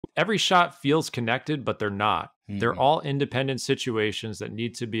Every shot feels connected, but they're not. They're Mm, all independent situations that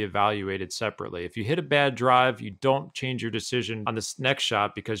need to be evaluated separately. If you hit a bad drive, you don't change your decision on this next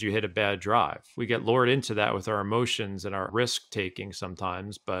shot because you hit a bad drive. We get lured into that with our emotions and our risk taking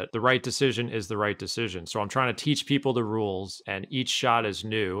sometimes, but the right decision is the right decision. So I'm trying to teach people the rules, and each shot is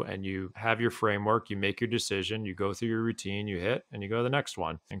new, and you have your framework, you make your decision, you go through your routine, you hit, and you go to the next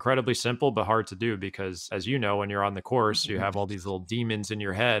one. Incredibly simple, but hard to do because, as you know, when you're on the course, you have all these little demons in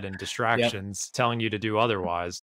your head and yep. distractions telling you to do otherwise.